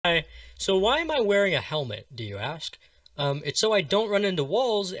Hi. So why am I wearing a helmet, do you ask? It's so I don't run into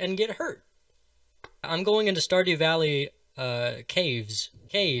walls and get hurt. I'm going into Stardew Valley, caves,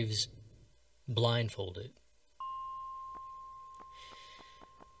 blindfolded.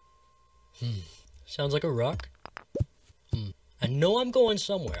 Sounds like a rock. I know I'm going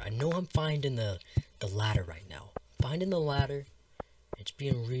somewhere. I know I'm finding the ladder right now. Finding the ladder. It's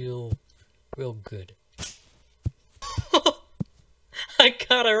being real good. I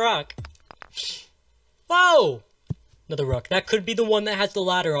got a rock. Whoa! Another rock. That could be the one that has the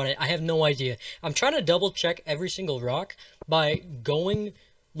ladder on it. I have no idea. I'm trying to double check every single rock by going,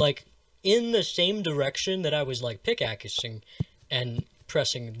 like, in the same direction that I was, like, pickaxing and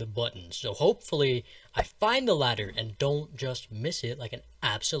pressing the buttons. So hopefully I find the ladder and don't just miss it like an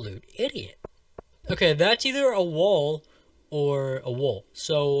absolute idiot. Okay, that's either a wall or a wall.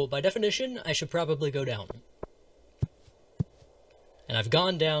 So by definition, I should probably go down. And I've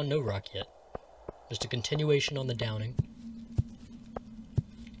gone down, no rock yet. Just a continuation on the downing.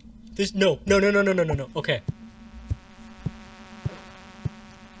 This, no. Okay.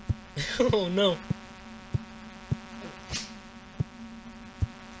 Oh no.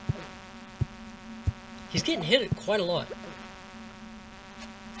 He's getting hit quite a lot.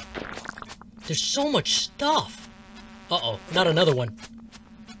 There's so much stuff. Uh-oh, not another one.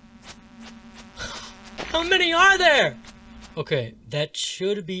 How many are there? Okay, that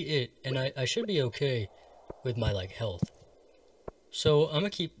should be it, and I should be okay with my, like, health. So, I'm gonna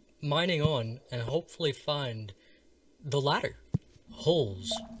keep mining on and hopefully find the ladder.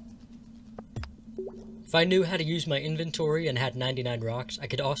 Holes. If I knew how to use my inventory and had 99 rocks, I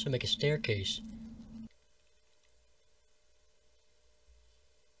could also make a staircase.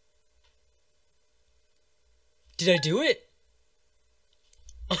 Did I do it?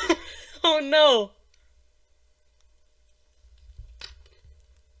 Oh no!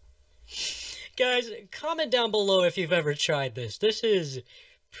 Guys, comment down below if you've ever tried this. This is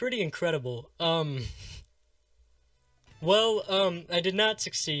pretty incredible. I did not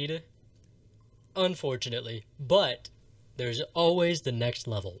succeed, unfortunately, but there's always the next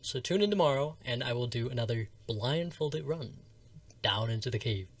level. So tune in tomorrow, and I will do another blindfolded run down into the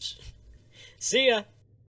caves. See ya!